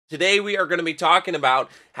Today we are going to be talking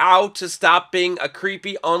about how to stop being a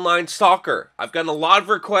creepy online stalker. I've gotten a lot of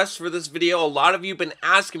requests for this video. A lot of you have been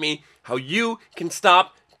asking me how you can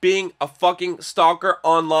stop being a fucking stalker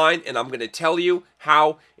online, and I'm going to tell you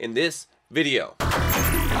how in this video.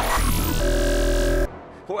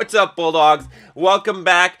 What's up, Bulldogs? Welcome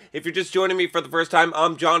back. If you're just joining me for the first time,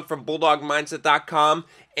 I'm John from BulldogMindset.com,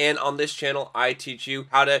 and on this channel, I teach you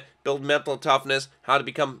how to build mental toughness, how to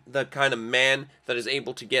become the kind of man that is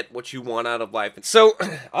able to get what you want out of life. So,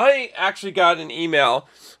 I actually got an email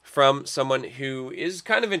from someone who is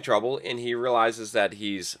kind of in trouble, and he realizes that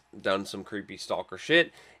he's done some creepy stalker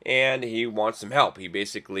shit, and he wants some help. He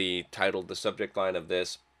basically titled the subject line of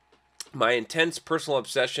this, "My intense personal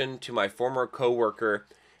obsession to my former coworker.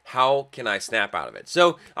 How can I snap out of it?"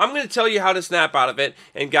 So I'm going to tell you how to snap out of it,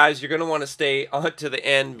 and guys, you're going to want to stay on to the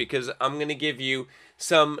end because I'm going to give you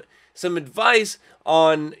some advice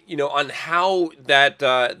on on how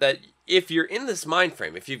that if you're in this mind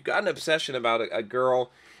frame, if you've got an obsession about a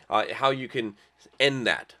girl, how you can end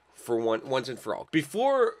that for once and for all.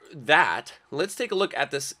 Before that, let's take a look at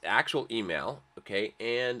this actual email, okay,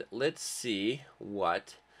 and let's see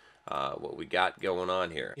what we got going on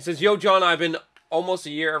here. He says, "Yo, John, I've been almost a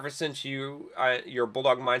year ever since your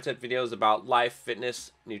Bulldog Mindset videos about life,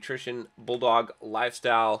 fitness, nutrition, Bulldog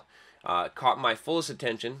lifestyle caught my fullest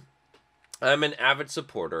attention. I'm an avid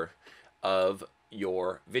supporter of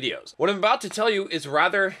your videos. What I'm about to tell you is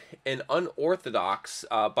rather an unorthodox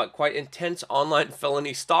but quite intense online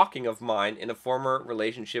felony stalking of mine in a former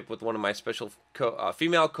relationship with one of my special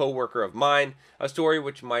female co-worker of mine, a story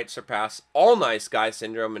which might surpass all nice guy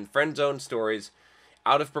syndrome and friend zone stories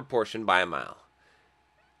out of proportion by a mile."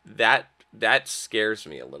 That scares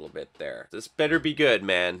me a little bit there. This better be good,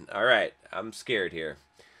 man. All right, I'm scared here.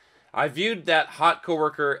 "I viewed that hot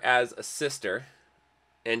coworker as a sister,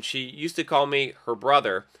 and she used to call me her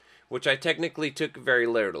brother, which I technically took very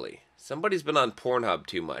literally. Somebody's been on Pornhub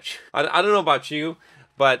too much. I don't know about you,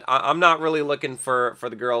 but I'm not really looking for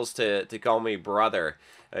the girls to call me brother.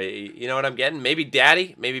 You know what I'm getting? Maybe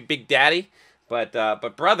daddy, maybe big daddy. But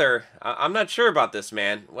brother, I'm not sure about this,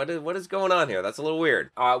 man. What is going on here? That's a little weird.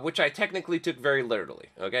 Which I technically took very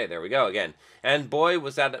literally." Okay, there we go again. "And boy,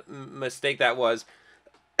 was that a mistake that was.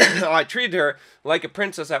 I treated her like a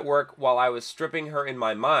princess at work while I was stripping her in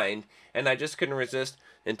my mind, and I just couldn't resist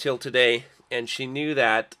until today. And she knew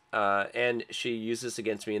that, and she used this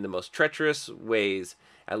against me in the most treacherous ways,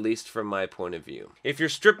 at least from my point of view." If you're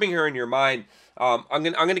stripping her in your mind, I'm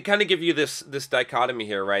gonna kind of give you this dichotomy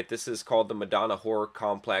here, right? This is called the Madonna horror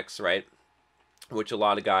complex, right? Which a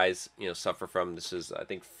lot of guys suffer from. This is, I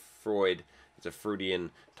think, Freud. It's a Freudian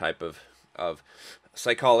type of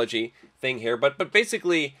psychology thing here, but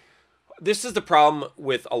basically, this is the problem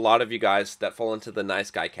with a lot of you guys that fall into the nice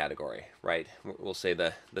guy category, right? We'll say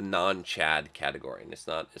the non-Chad category, and it's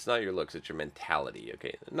not your looks, it's your mentality.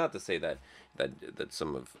 Okay, not to say that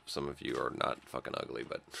some of you are not fucking ugly,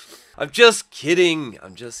 but I'm just kidding.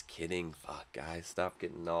 Fuck, guys, stop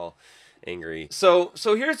getting all angry. So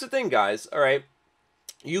here's the thing, guys. All right,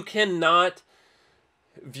 you cannot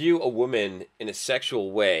view a woman in a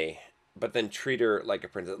sexual way but then treat her like a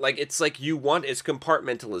princess. It's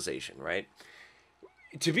compartmentalization, right?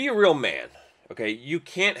 To be a real man, okay, you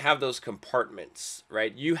can't have those compartments,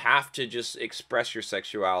 right? You have to just express your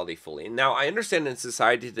sexuality fully. And now, I understand in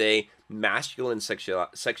society today, masculine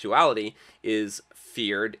sexuality is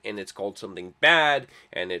feared, and it's called something bad,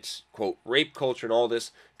 and it's, quote, rape culture and all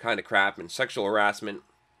this kind of crap, and sexual harassment.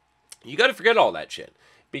 You got to forget all that shit.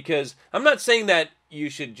 Because I'm not saying that you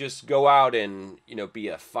should just go out and, be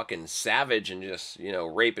a fucking savage and just,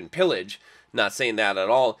 rape and pillage. Not saying that at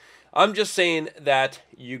all. I'm just saying that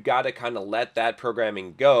you got to kind of let that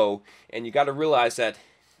programming go. And you got to realize that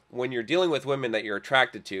when you're dealing with women that you're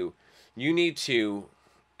attracted to, you need to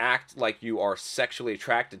act like you are sexually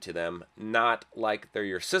attracted to them, not like they're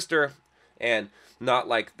your sister, and not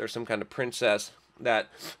like they're some kind of princess that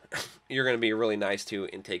you're going to be really nice to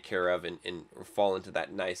and take care of and fall into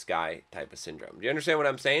that nice guy type of syndrome. Do you understand what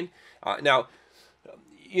I'm saying? Now,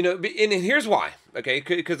 and here's why, okay?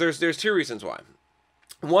 Because there's two reasons why.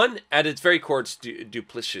 One, at its very core, it's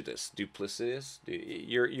duplicitous.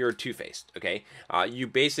 You're two-faced, okay? You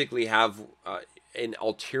basically have an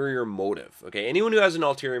ulterior motive, okay? Anyone who has an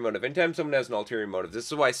ulterior motive, anytime someone has an ulterior motive,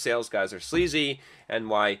 this is why sales guys are sleazy, and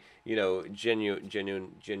why, genuinity,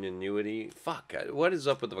 fuck, what is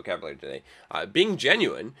up with the vocabulary today? Being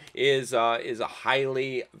genuine is a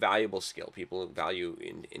highly valuable skill. People value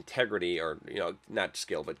integrity, or, not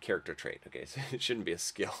skill, but character trait, okay? So it shouldn't be a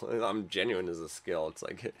skill. I'm genuine is a skill. It's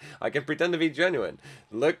like, I can pretend to be genuine.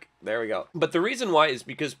 Look, there we go. But the reason why is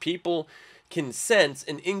because people can sense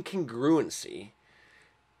an incongruency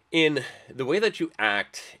in the way that you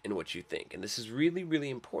act and what you think. And this is really, really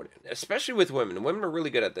important, especially with women. Women are really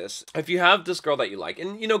good at this. If you have this girl that you like,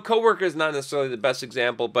 and, you know, coworker is not necessarily the best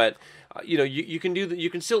example, but, you know, you can do that. You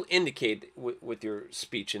can still indicate with your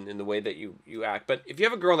speech and in the way that you act. But if you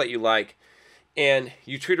have a girl that you like and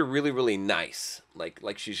you treat her really, really nice, like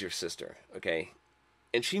she's your sister, okay?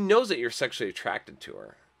 And she knows that you're sexually attracted to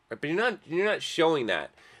her, right? But you're not showing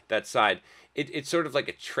that side. It's sort of like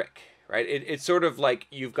a trick. Right? It's sort of like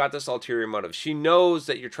you've got this ulterior motive. She knows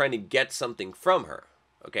that you're trying to get something from her,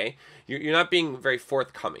 okay? You're not being very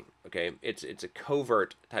forthcoming, okay? It's a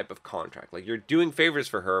covert type of contract. Like, you're doing favors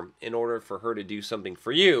for her in order for her to do something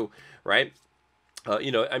for you, right?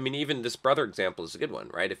 You know, I mean, even this brother example is a good one,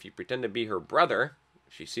 right? If you pretend to be her brother,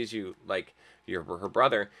 she sees you like you're her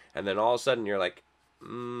brother, and then all of a sudden you're like,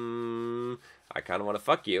 I kind of want to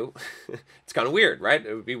fuck you. It's kind of weird, right?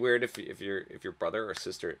 It would be weird if your brother or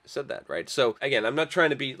sister said that, right? So again, I'm not trying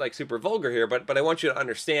to be like super vulgar here, but I want you to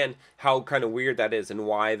understand how kind of weird that is and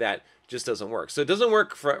why that just doesn't work. So it doesn't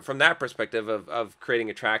work from that perspective of creating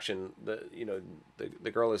attraction.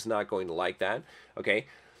 The girl is not going to like that, okay?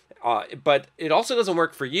 But it also doesn't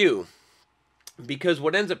work for you, because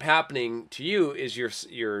what ends up happening to you is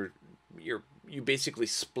you basically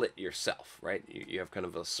split yourself, right? You have kind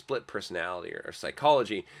of a split personality or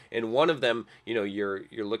psychology. And one of them, you know, you're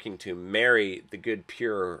looking to marry the good,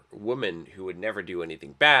 pure woman who would never do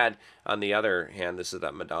anything bad. On the other hand, this is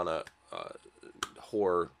that Madonna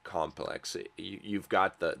whore complex. You've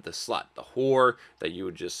got the slut, the whore that you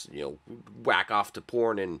would just, you know, whack off to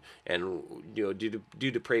porn and you know, do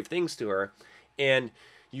depraved things to her. And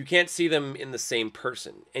you can't see them in the same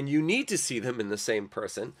person. And you need to see them in the same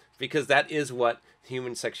person, because that is what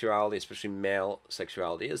human sexuality, especially male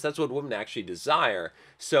sexuality, is. That's what women actually desire.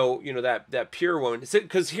 So, you know, that pure woman,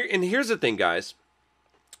 because here's the thing, guys,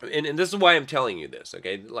 and this is why I'm telling you this,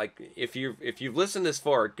 okay? Like, if you've listened this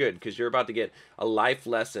far, good, because you're about to get a life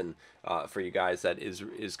lesson for you guys that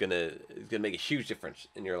is gonna make a huge difference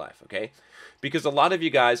in your life, okay? Because a lot of you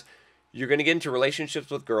guys, you're going to get into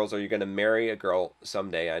relationships with girls, or you're going to marry a girl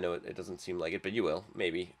someday. I know it doesn't seem like it, but you will,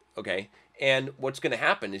 maybe, okay? And what's going to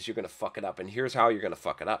happen is you're going to fuck it up. And here's how you're going to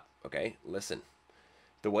fuck it up, okay? Listen.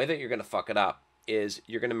 The way that you're going to fuck it up is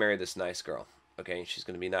you're going to marry this nice girl, okay? She's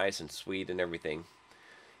going to be nice and sweet and everything.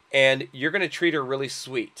 And you're going to treat her really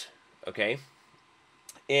sweet, okay?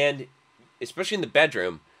 And especially in the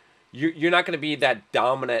bedroom, you're not going to be that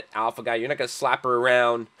dominant alpha guy. You're not going to slap her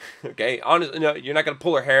around, okay? Honestly, no, you're not going to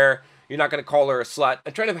pull her hair. You're not going to call her a slut.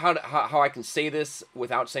 I'm trying to how I can say this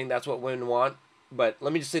without saying that's what women want, but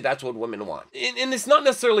let me just say that's what women want. And it's not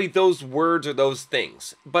necessarily those words or those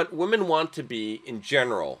things, but women want to be, in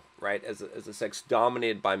general, right, as a sex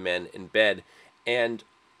dominated by men in bed and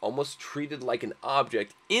almost treated like an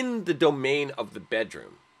object in the domain of the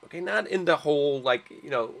bedroom. Okay, not in the whole, like, you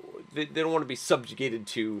know, they don't want to be subjugated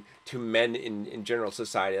to men in general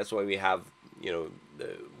society. That's why we have, you know,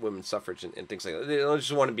 the women's suffrage and things like that. They don't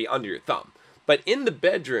just want to be under your thumb. But in the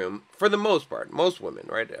bedroom, for the most part, most women,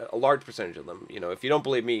 right, a large percentage of them, you know, if you don't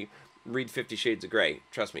believe me, read 50 Shades of Grey.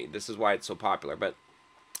 Trust me, this is why it's so popular. But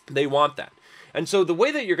they want that. And so the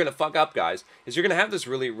way that you're going to fuck up, guys, is you're going to have this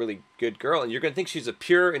really, really good girl, and you're going to think she's a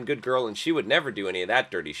pure and good girl, and she would never do any of that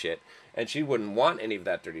dirty shit, and she wouldn't want any of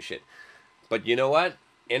that dirty shit. But you know what?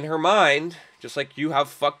 In her mind, just like you have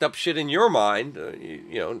fucked up shit in your mind,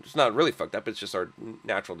 you know, it's not really fucked up, it's just our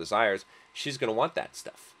natural desires, she's going to want that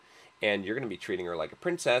stuff. And you're going to be treating her like a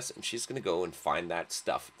princess, and she's going to go and find that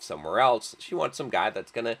stuff somewhere else. She wants some guy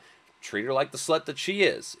that's going to treat her like the slut that she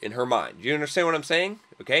is in her mind. Do you understand what I'm saying?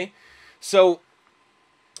 Okay? So,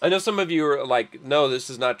 I know some of you are like, no, this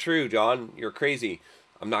is not true, John. You're crazy.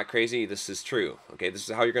 I'm not crazy. This is true. Okay? This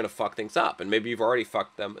is how you're going to fuck things up. And maybe you've already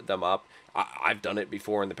fucked them up. I've done it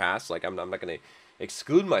before in the past. Like, I'm not going to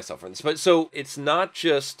exclude myself from this. But so, it's not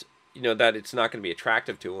just, you know, that it's not going to be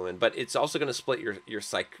attractive to a woman, but it's also going to split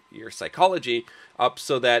your psychology up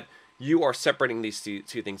so that you are separating these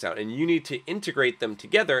two things out, and you need to integrate them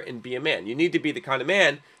together and be a man. You need to be the kind of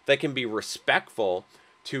man that can be respectful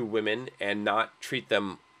to women and not treat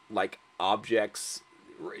them like objects,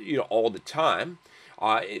 you know, all the time,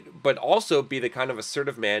 but also be the kind of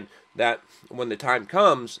assertive man that when the time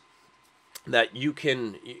comes, that you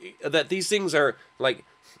can, that these things are like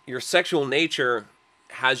your sexual nature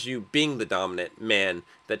has you being the dominant man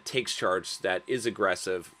that takes charge, that is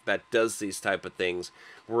aggressive, that does these type of things.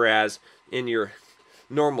 Whereas in your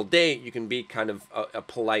normal day, you can be kind of a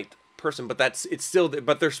polite person, but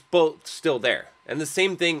but they're both still there. And the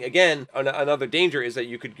same thing, again, another danger is that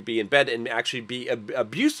you could be in bed and actually be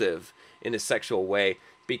abusive in a sexual way,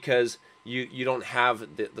 because you don't have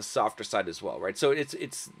the softer side as well, right? So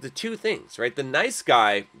it's the two things, right? The nice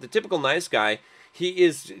guy, the typical nice guy, he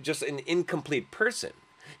is just an incomplete person.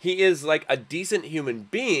 He is like a decent human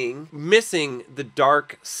being missing the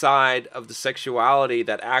dark side of the sexuality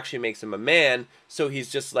that actually makes him a man, so he's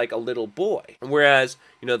just like a little boy. Whereas,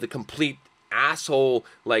 you know, the complete asshole,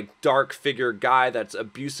 like dark figure guy that's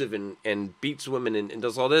abusive and beats women and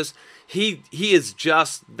does all this, he is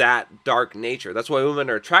just that dark nature. That's why women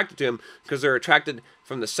are attracted to him, because they're attracted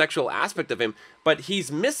from the sexual aspect of him, but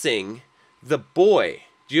he's missing the boy.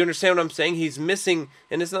 Do you understand what I'm saying? He's missing,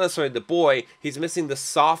 and it's not necessarily the boy, he's missing the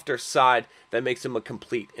softer side that makes him a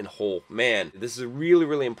complete and whole man. This is a really,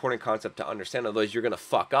 really important concept to understand, otherwise you're going to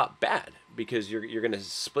fuck up bad, because you're going to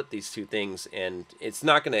split these two things, and it's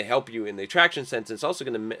not going to help you in the attraction sense. It's also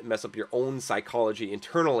going to mess up your own psychology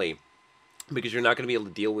internally, because you're not going to be able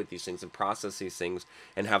to deal with these things and process these things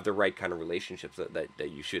and have the right kind of relationships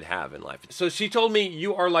that you should have in life. So she told me,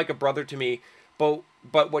 "You are like a brother to me."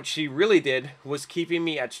 But what she really did was keeping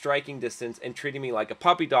me at striking distance and treating me like a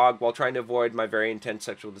puppy dog while trying to avoid my very intense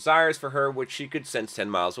sexual desires for her, which she could sense 10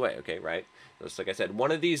 miles away. Okay, right? Just like I said, one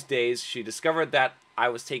of these days she discovered that I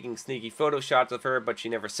was taking sneaky photo shots of her, but she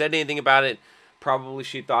never said anything about it. Probably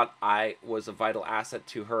she thought I was a vital asset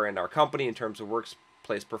to her and our company in terms of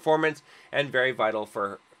workplace performance, and very vital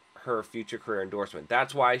for her future career endorsement.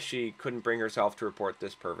 That's why she couldn't bring herself to report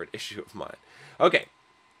this pervert issue of mine. Okay.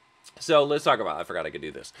 So let's talk about it. I forgot I could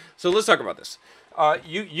do this. So let's talk about this.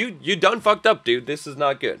 You done fucked up, dude. This is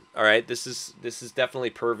not good. All right. This is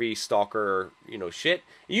definitely pervy stalker, you know, shit.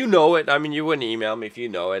 You know it. I mean, you wouldn't email me if you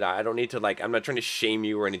know it. I don't need to, like, I'm not trying to shame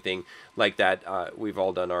you or anything like that. We've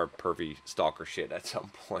all done our pervy stalker shit at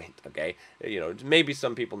some point. Okay. You know, maybe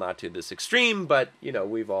some people not to this extreme, but you know,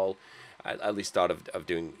 we've all at least thought of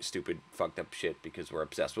doing stupid, fucked up shit because we're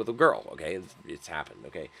obsessed with a girl. Okay. It's happened.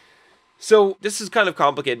 Okay. So this is kind of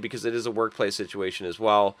complicated because it is a workplace situation as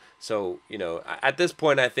well. So, you know, at this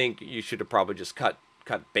point, I think you should have probably just cut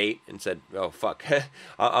bait and said, "Oh, fuck,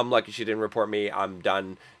 I'm lucky she didn't report me. I'm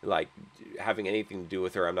done, like, having anything to do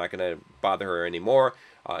with her. I'm not going to bother her anymore,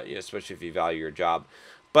 especially if you value your job."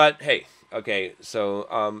 But hey, okay, so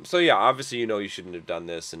yeah, obviously, you know, you shouldn't have done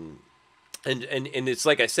this, and it's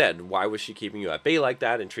like I said, why was she keeping you at bay like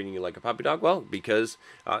that and treating you like a puppy dog? Well, because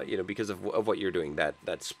you know, because of what you're doing, that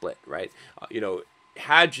split, right? You know,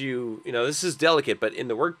 had you, you know, this is delicate, but in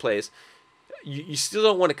the workplace, you still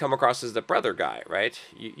don't want to come across as the brother guy, right?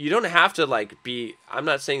 You don't have to, like, be, I'm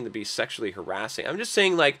not saying to be sexually harassing. I'm just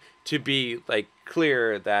saying, like, to be, like,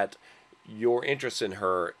 clear that your interest in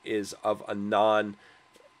her is of a non-platonic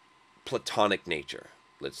nature.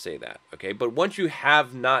 Let's say that, okay? But once you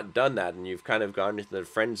have not done that and you've kind of gone into the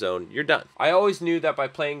friend zone, you're done. I always knew that by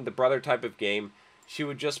playing the brother type of game, she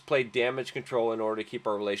would just play damage control in order to keep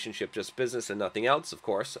our relationship just business and nothing else, of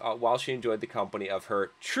course, while she enjoyed the company of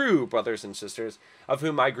her true brothers and sisters, of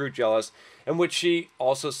whom I grew jealous, and which she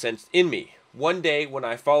also sensed in me. One day, when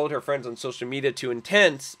I followed her friends on social media to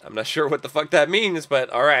intense, I'm not sure what the fuck that means, but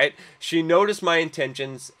alright, she noticed my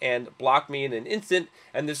intentions and blocked me in an instant,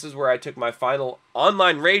 and this is where I took my final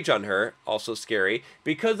online rage on her, also scary,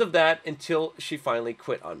 because of that, until she finally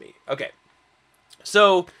quit on me. Okay,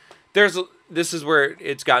 so this is where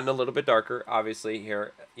it's gotten a little bit darker, obviously,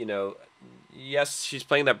 here, you know. Yes, she's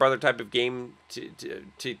playing that brother type of game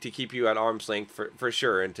to keep you at arm's length for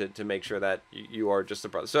sure, and to make sure that you are just a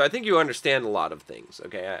brother. So I think you understand a lot of things,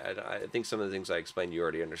 okay? I think some of the things I explained you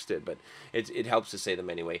already understood, but it helps to say them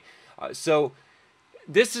anyway. So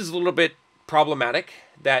this is a little bit problematic,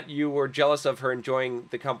 that you were jealous of her enjoying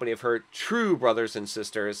the company of her true brothers and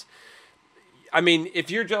sisters. I mean,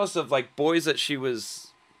 if you're jealous of, like, boys that she was,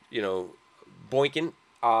 you know, boinking,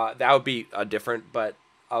 that would be different, but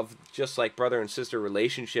of just like brother and sister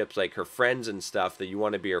relationships, like her friends and stuff, that you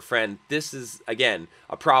want to be her friend, this is, again,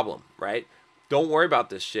 a problem, right? Don't worry about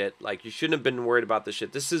this shit. Like, you shouldn't have been worried about this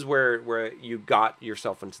shit. This is where you got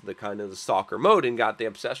yourself into the kind of the stalker mode and got the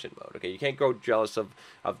obsession mode. Okay, you can't go jealous of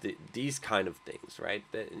these kind of things, right?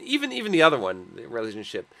 Even the other one, the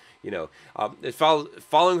relationship, you know,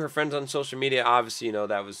 following her friends on social media, obviously, you know,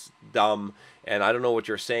 that was dumb, and I don't know what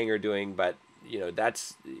you're saying or doing, but you know,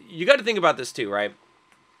 that's, you got to think about this too, right?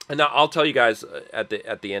 And now I'll tell you guys at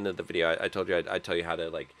the end of the video. I told you I'd tell you how to,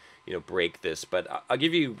 like, you know, break this, but I'll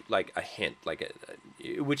give you like a hint, like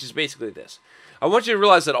which is basically this. I want you to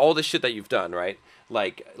realize that all this shit that you've done, right?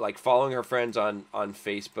 Like following her friends on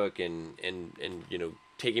Facebook and you know,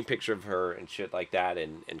 taking picture of her and shit like that,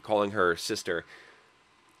 and calling her sister.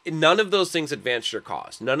 None of those things advanced your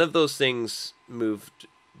cause. None of those things moved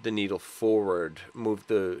the needle forward. Moved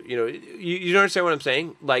the, you know, you don't understand what I'm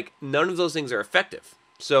saying? Like, none of those things are effective.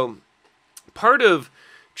 So part of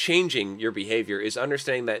changing your behavior is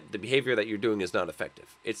understanding that the behavior that you're doing is not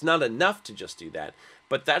effective. It's not enough to just do that,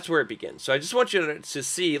 but that's where it begins. So I just want you to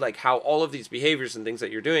see like how all of these behaviors and things that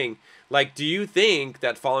you're doing, like, do you think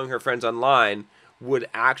that following her friends online would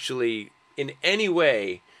actually in any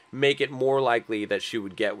way make it more likely that she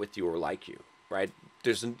would get with you or like you, right?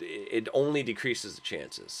 It only decreases the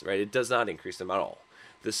chances, right? It does not increase them at all.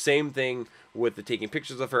 The same thing with the taking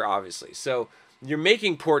pictures of her, obviously. So you're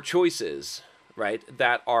making poor choices, right,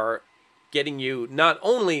 that are getting you not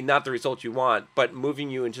only not the result you want, but moving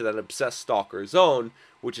you into that obsessed stalker zone,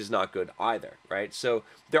 which is not good either, right? So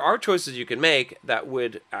there are choices you can make that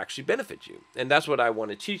would actually benefit you. And that's what I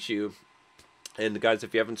want to teach you. And guys,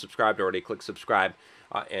 if you haven't subscribed already, click subscribe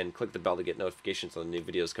and click the bell to get notifications on the new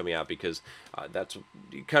videos coming out, because that's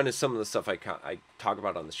kind of some of the stuff I talk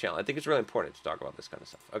about on this channel. I think it's really important to talk about this kind of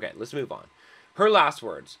stuff. Okay, let's move on. Her last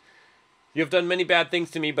words. You have done many bad things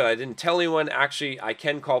to me, but I didn't tell anyone. Actually, I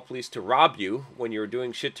can call police to rob you when you were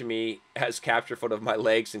doing shit to me, as capture photo of my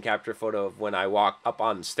legs and capture photo of when I walk up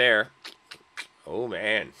on the stair. Oh,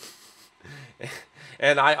 man.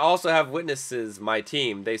 And I also have witnesses, my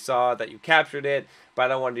team. They saw that you captured it, but I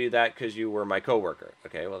don't want to do that because you were my coworker.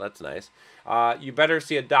 Okay, well, that's nice. You better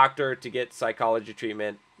see a doctor to get psychology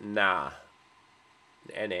treatment. Nah.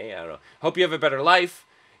 NA, I don't know. Hope you have a better life.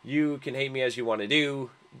 You can hate me as you want to do.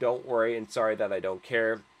 Don't worry, and sorry that I don't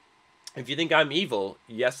care. If you think I'm evil,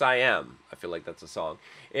 yes, I am. I feel like that's a song.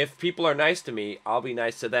 If people are nice to me, I'll be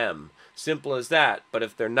nice to them. Simple as that. But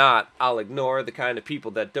if they're not, I'll ignore the kind of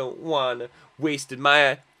people that don't want wasted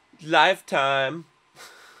my lifetime.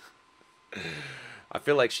 I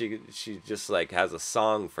feel like she just like has a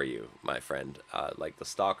song for you, my friend, like the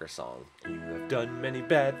Stalker song. You have done many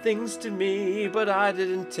bad things to me, but I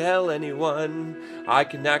didn't tell anyone. I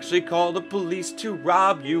can actually call the police to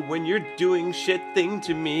rob you when you're doing shit thing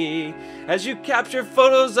to me. As you capture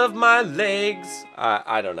photos of my legs.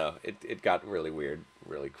 I don't know. It got really weird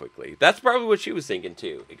really quickly. That's probably what she was thinking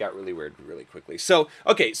too. It got really weird really quickly. So,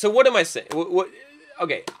 okay, so what am I saying?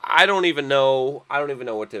 Okay, I don't even know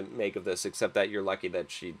what to make of this, except that you're lucky that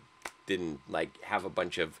she didn't like have a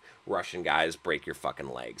bunch of Russian guys break your fucking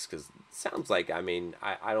legs, because it sounds like, I mean,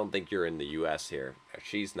 I don't think you're in the US here.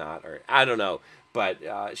 She's not, or I don't know, but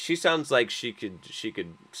she sounds like she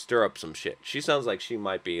could stir up some shit. She sounds like she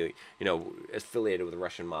might be, you know, affiliated with the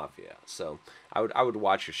Russian mafia. So I would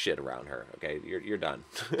watch your shit around her. Okay, you're done.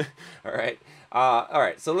 All right. All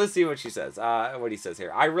right. So let's see what she says. What he says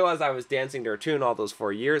here. I realized I was dancing to her tune all those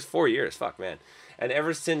 4 years. 4 years. Fuck, man. And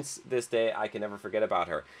ever since this day, I can never forget about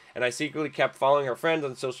her. And I secretly kept following her friends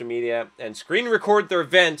on social media and screen record their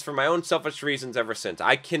events for my own selfish reasons ever since.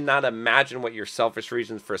 I cannot imagine what your selfish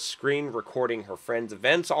reasons for screen recording her friends'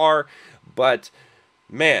 events are, but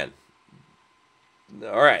man,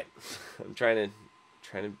 all right. I'm trying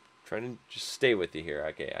to just stay with you here.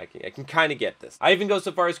 Okay, I can kind of get this. I even go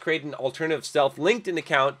so far as create an alternative self LinkedIn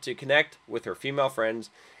account to connect with her female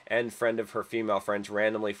friends and friend of her female friends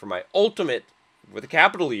randomly for my ultimate, with a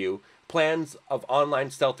capital U, plans of online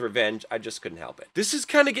stealth revenge. I just couldn't help it. This is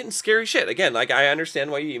kind of getting scary shit. Again, like, I understand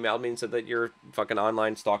why you emailed me and said that you're a fucking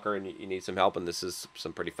online stalker and you need some help, and this is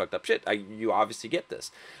some pretty fucked up shit. You obviously get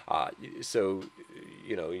this. So,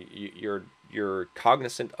 you know, you're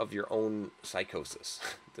cognizant of your own psychosis.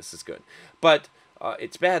 This is good. But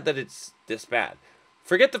it's bad that it's this bad.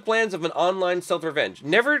 Forget the plans of an online self-revenge.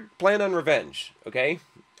 Never plan on revenge, okay?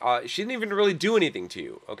 She didn't even really do anything to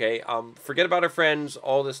you, okay? Forget about her friends,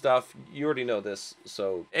 all this stuff. You already know this.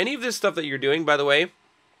 So any of this stuff that you're doing, by the way,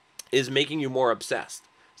 is making you more obsessed.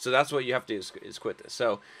 So that's what you have to do is quit this.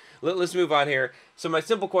 So let's move on here. So my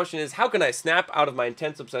simple question is, how can I snap out of my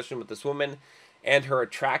intense obsession with this woman and her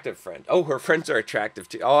attractive friend? Oh, her friends are attractive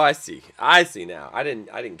too. Oh, I see. I see now. I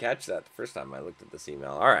didn't catch that the first time I looked at this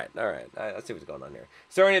email. All right. Let's see what's going on here.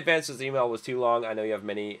 Sorry in advance, this email was too long. I know you have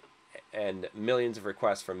many and millions of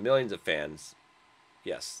requests from millions of fans.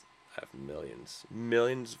 Yes, I have millions,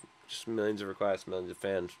 just millions of requests, millions of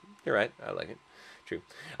fans. You're right. I like it. True.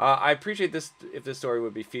 I appreciate this if this story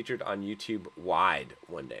would be featured on YouTube wide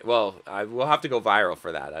one day. Well, we'll have to go viral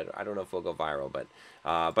for that. I don't know if we'll go viral,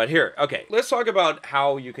 but here, okay. Let's talk about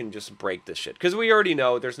how you can just break this shit, because we already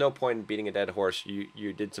know there's no point in beating a dead horse.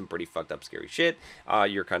 You did some pretty fucked up, scary shit.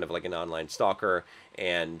 You're kind of like an online stalker,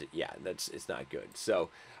 and yeah, it's not good. So,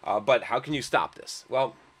 but how can you stop this?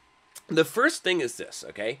 Well, the first thing is this,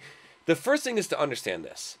 okay? The first thing is to understand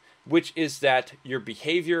this, which is that your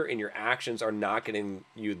behavior and your actions are not getting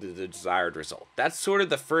you the desired result. That's sort of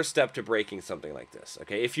the first step to breaking something like this,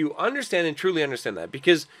 okay? If you understand and truly understand that,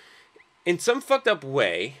 because in some fucked up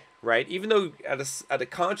way, right? Even though at a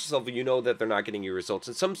conscious level, you know that they're not getting you results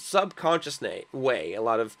in some subconscious way. A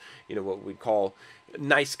lot of, what we call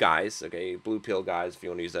nice guys, okay, blue pill guys, if you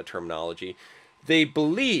want to use that terminology, they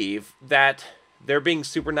believe that they're being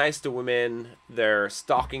super nice to women, they're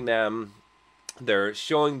stalking them, they're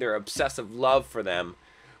showing their obsessive love for them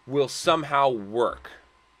will somehow work.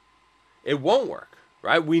 It won't work,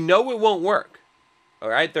 right? We know it won't work. All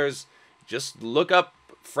right, just look up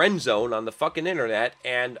friend zone on the fucking internet,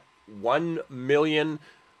 and 1 million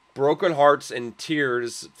broken hearts and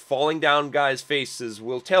tears falling down guys' faces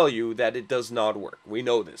will tell you that it does not work. We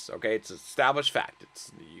know this, okay? It's an established fact.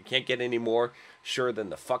 You can't get any more sure than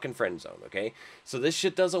the fucking friend zone, okay? So this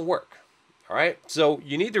shit doesn't work, all right? So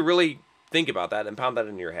you need to really think about that and pound that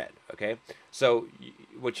in your head, okay? So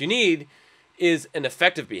what you need is an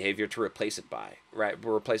effective behavior to replace it by, right?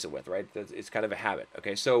 Replace it with, right? It's kind of a habit,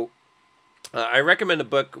 okay? So I recommend a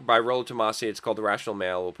book by Rollo Tomassi. It's called The Rational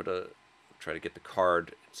Male. We'll try to get the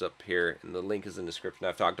card. It's up here, and the link is in the description.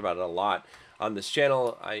 I've talked about it a lot on this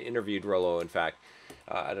channel. I interviewed Rollo, in fact.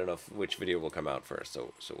 I don't know which video will come out first,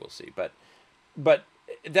 so we'll see. But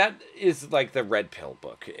that is like the red pill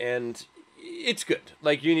book, and it's good.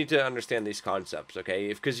 Like, you need to understand these concepts, okay?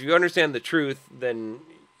 Because if you understand the truth, then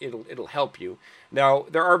it'll help you. Now,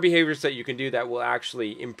 there are behaviors that you can do that will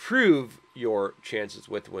actually improve your chances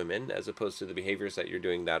with women, as opposed to the behaviors that you're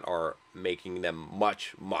doing that are making them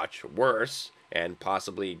much, much worse, and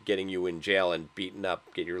possibly getting you in jail and beaten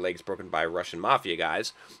up, get your legs broken by Russian mafia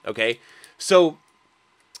guys, okay? So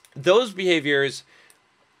those behaviors,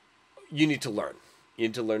 you need to learn. You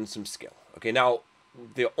need to learn some skill, okay? Now,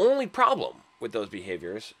 the only problem with those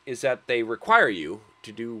behaviors is that they require you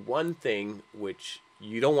to do one thing which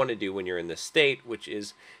you don't want to do when you're in this state, which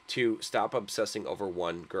is to stop obsessing over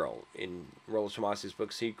one girl. In Rollo Tomassi's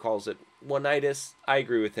books, he calls it one-itis. I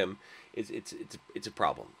agree with him. It's a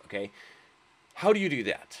problem, okay? How do you do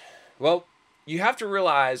that? Well, you have to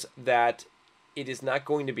realize that it is not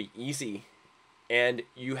going to be easy, and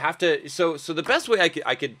you have to. So the best way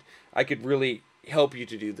I could really help you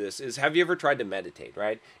to do this is, have you ever tried to meditate,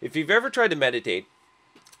 right? If you've ever tried to meditate,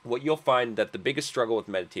 what you'll find that the biggest struggle with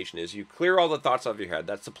meditation is you clear all the thoughts out of your head.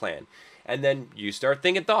 That's the plan. And then you start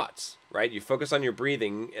thinking thoughts, right? You focus on your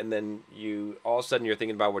breathing, and then all of a sudden you're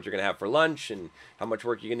thinking about what you're going to have for lunch and how much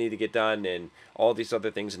work you're going to need to get done and all these other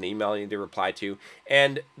things, an email you need to reply to.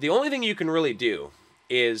 And the only thing you can really do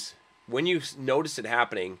is, when you notice it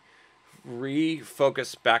happening,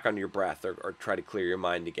 refocus back on your breath, or try to clear your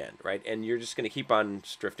mind again, right? And you're just going to keep on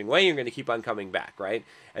drifting away. You're going to keep on coming back, right?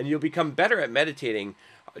 And you'll become better at meditating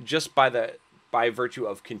just by virtue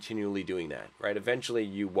of continually doing that, right? Eventually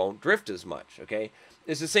you won't drift as much, okay?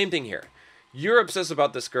 It's the same thing here. You're obsessed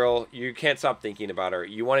about this girl. You can't stop thinking about her.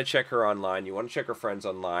 You want to check her online. You want to check her friends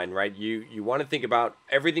online, right? You want to think about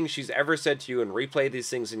everything she's ever said to you and replay these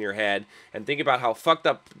things in your head and think about how fucked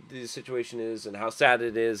up the situation is and how sad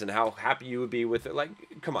it is and how happy you would be with it.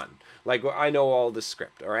 Like, come on. Like, I know all this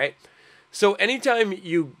script, all right? So anytime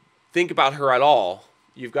you think about her at all,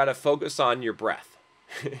 you've got to focus on your breath.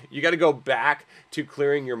 You got to go back to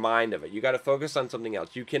clearing your mind of it. You got to focus on something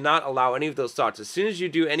else. You cannot allow any of those thoughts. As soon as you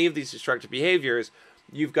do any of these destructive behaviors,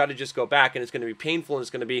 you've got to just go back, and it's going to be painful, and it's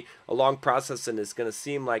going to be a long process, and it's going to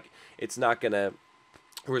seem like it's not going to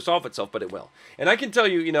resolve itself, but it will. And I can tell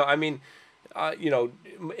you,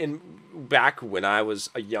 back when I was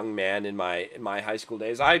a young man in my high school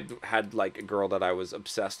days, I had like a girl that I was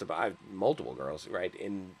obsessed about. I had multiple girls, right?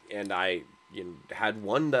 And I had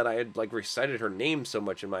one that I had like recited her name so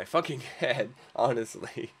much in my fucking head,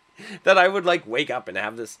 honestly, that I would like wake up and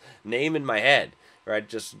have this name in my head, right?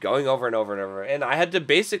 Just going over and over and over. And I had to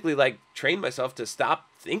basically like train myself to stop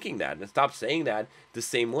thinking that and stop saying that the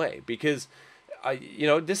same way, because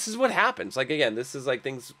this is what happens. Like, again, this is like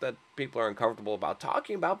things that people are uncomfortable about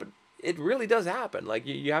talking about, but it really does happen. Like,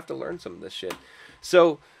 you have to learn some of this shit.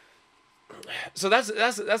 So that's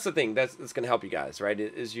the thing that's going to help you guys, right?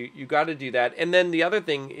 Is you got to do that. And then the other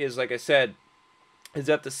thing is, like I said, is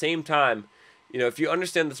at the same time, if you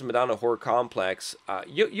understand this Madonna whore complex,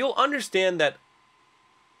 you'll understand that,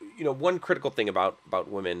 one critical thing about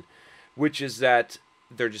women, which is that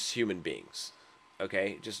they're just human beings.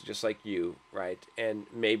 Okay, just like you, right? And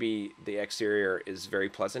maybe the exterior is very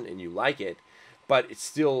pleasant and you like it, but it's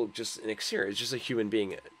still just an exterior. It's just a human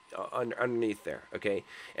being underneath there, okay?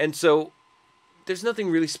 And so there's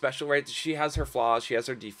nothing really special, right? She has her flaws, she has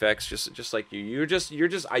her defects, just like you. You're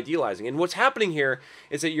just idealizing. And what's happening here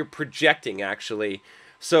is that you're projecting, actually.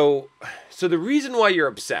 So the reason why you're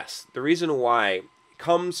obsessed, the reason why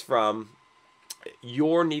comes from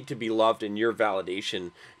your need to be loved and your validation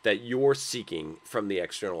that you're seeking from the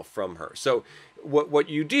external, from her. So what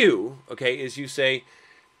you do, okay, is you say,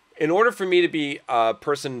 in order for me to be a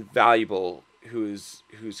person valuable, who's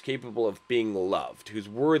capable of being loved, who's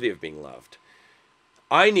worthy of being loved,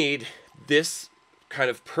 I need this kind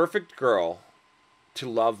of perfect girl to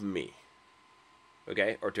love me,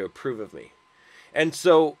 okay, or to approve of me. And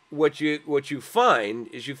so what you find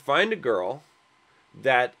is you find a girl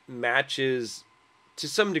that matches to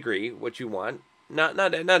some degree what you want, not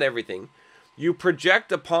everything. You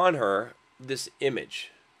project upon her this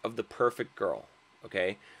image of the perfect girl,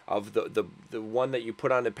 okay, of the one that you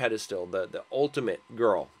put on a pedestal, the ultimate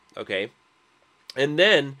girl, okay, and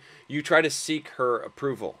then you try to seek her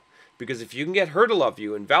approval. Because if you can get her to love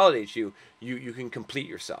you and validate you, you can complete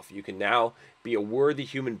yourself. You can now be a worthy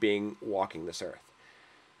human being walking this earth.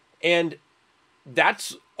 And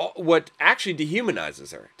that's what actually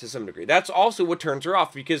dehumanizes her to some degree. That's also what turns her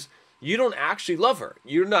off, because you don't actually love her.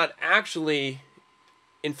 You're not actually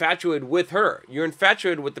infatuated with her. You're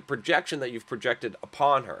infatuated with the projection that you've projected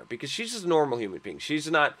upon her, because she's just a normal human being. She's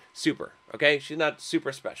not super, okay? She's not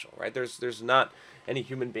super special, right? There's not any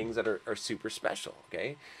human beings that are super special,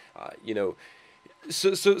 okay? You know,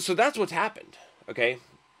 so that's what's happened, okay?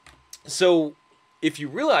 So if you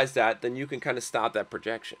realize that, then you can kind of stop that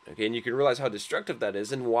projection, okay? And you can realize how destructive that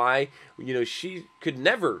is, and why, you know, she could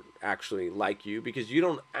never actually like you, because you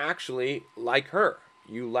don't actually like her.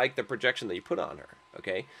 You like the projection that you put on her,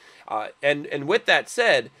 okay? And with that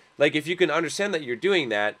said, like, if you can understand that you're doing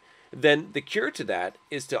that, then the cure to that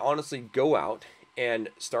is to honestly go out and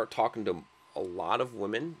start talking to a lot of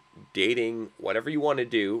women, dating, whatever you want to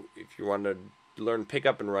do. If you want to learn pick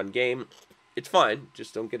up and run game, it's fine.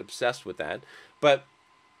 Just don't get obsessed with that. But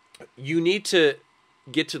you need to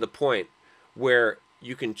get to the point where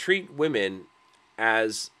you can treat women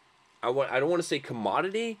as, I don't want to say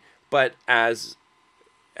commodity, but as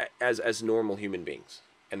normal human beings.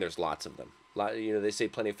 And there's lots of them. You know, they say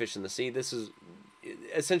plenty of fish in the sea. This is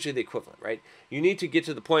essentially the equivalent, right? You need to get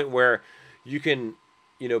to the point where you can,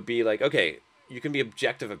 you know, be like, okay, you can be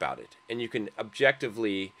objective about it, and you can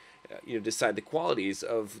objectively, you know, decide the qualities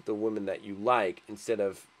of the women that you like, instead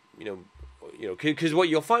of, you know, because what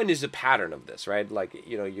you'll find is a pattern of this, right? Like,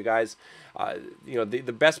 you know, you guys, you know,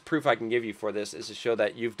 the best proof I can give you for this is to show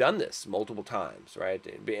that you've done this multiple times, right?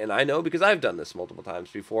 And I know, because I've done this multiple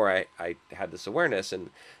times before I had this awareness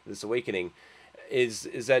and this awakening, is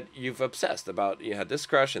that you've obsessed about, you had this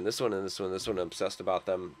crush and this one and this one and this one, obsessed about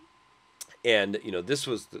them. And, you know, this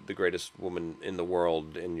was the greatest woman in the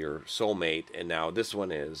world and your soulmate, and now this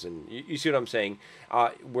one is. And you see what I'm saying?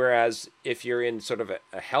 Whereas if you're in sort of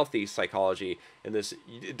a healthy psychology, in this,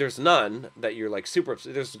 there's none that you're like super.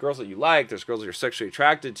 There's girls that you like, there's girls that you're sexually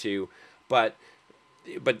attracted to, but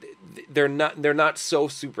they're not so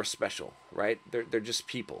super special, right? They're just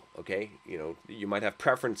people, okay? You know, you might have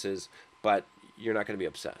preferences, but you're not going to be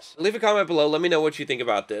obsessed. Leave a comment below. Let me know what you think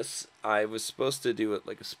about this. I was supposed to do it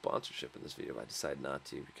like a sponsorship in this video, but I decided not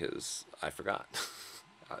to because I forgot.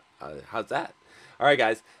 How's that? All right,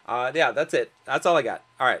 guys. Yeah, that's it. That's all I got.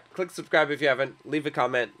 All right. Click subscribe if you haven't. Leave a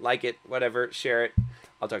comment. Like it. Whatever. Share it.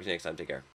 I'll talk to you next time. Take care.